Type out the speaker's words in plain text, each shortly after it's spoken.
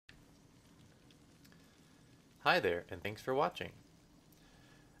Hi there, and thanks for watching.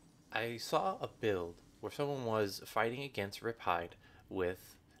 I saw a build where someone was fighting against Riptide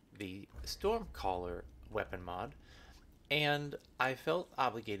with the Stormcaller weapon mod, and I felt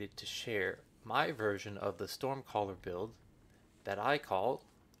obligated to share my version of the Stormcaller build that I call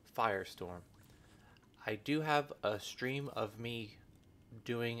Firestorm. I do have a stream of me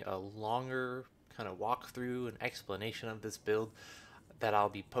doing a longer kind of walkthrough and explanation of this build that I'll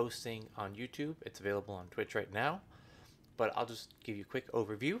be posting on YouTube. It's available on Twitch right now, but I'll just give you a quick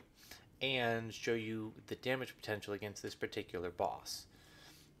overview and show you the damage potential against this particular boss.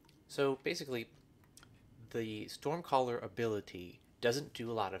 So basically, the Stormcaller ability doesn't do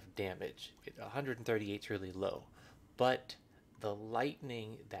a lot of damage. 138 is really low, but the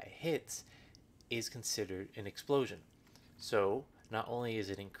lightning that hits is considered an explosion. So not only is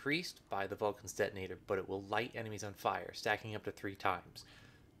it increased by the Vulcan's detonator, but it will light enemies on fire, stacking up to 3 times.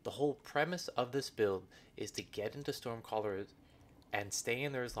 The whole premise of this build is to get into Stormcaller and stay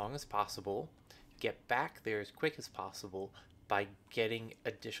in there as long as possible, get back there as quick as possible by getting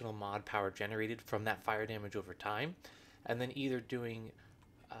additional mod power generated from that fire damage over time, and then either doing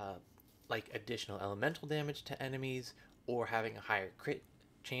like additional elemental damage to enemies or having a higher crit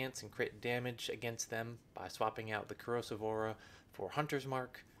chance and crit damage against them by swapping out the corrosive aura for Hunter's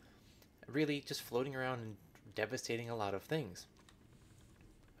Mark. Really just floating around and devastating a lot of things.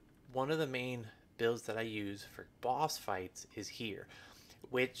 One of the main builds that I use for boss fights is here,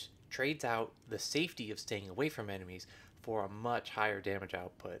 which trades out the safety of staying away from enemies for a much higher damage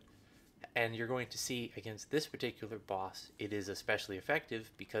output. And you're going to see against this particular boss, it is especially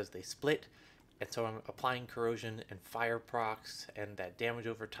effective because they split, and so I'm applying corrosion and fire procs and that damage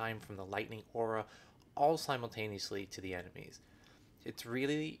over time from the lightning aura all simultaneously to the enemies. It's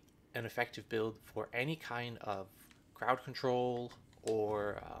really an effective build for any kind of crowd control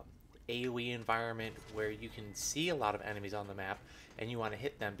or AoE environment where you can see a lot of enemies on the map and you want to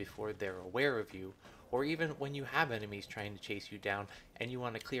hit them before they're aware of you, or even when you have enemies trying to chase you down and you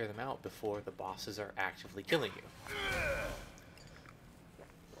want to clear them out before the bosses are actively killing you.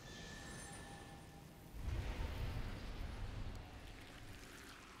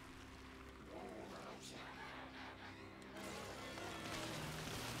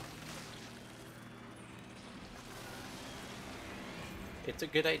 It's a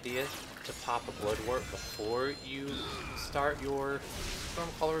good idea to pop a blood wart before you start your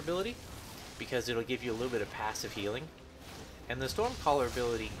Stormcaller ability, because it'll give you a little bit of passive healing. And the Stormcaller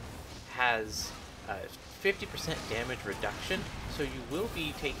ability has a 50% damage reduction, so you will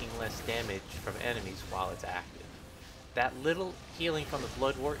be taking less damage from enemies while it's active. That little healing from the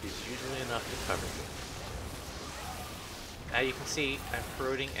blood wart is usually enough to cover you. Now you can see I'm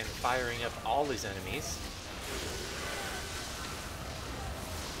corroding and firing up all these enemies.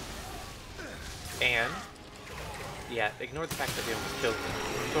 And, yeah, ignore the fact that they almost killed me.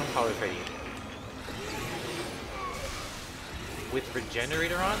 Stormcaller's ready. With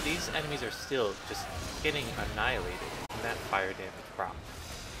Regenerator on, these enemies are still just getting annihilated from that fire damage prop.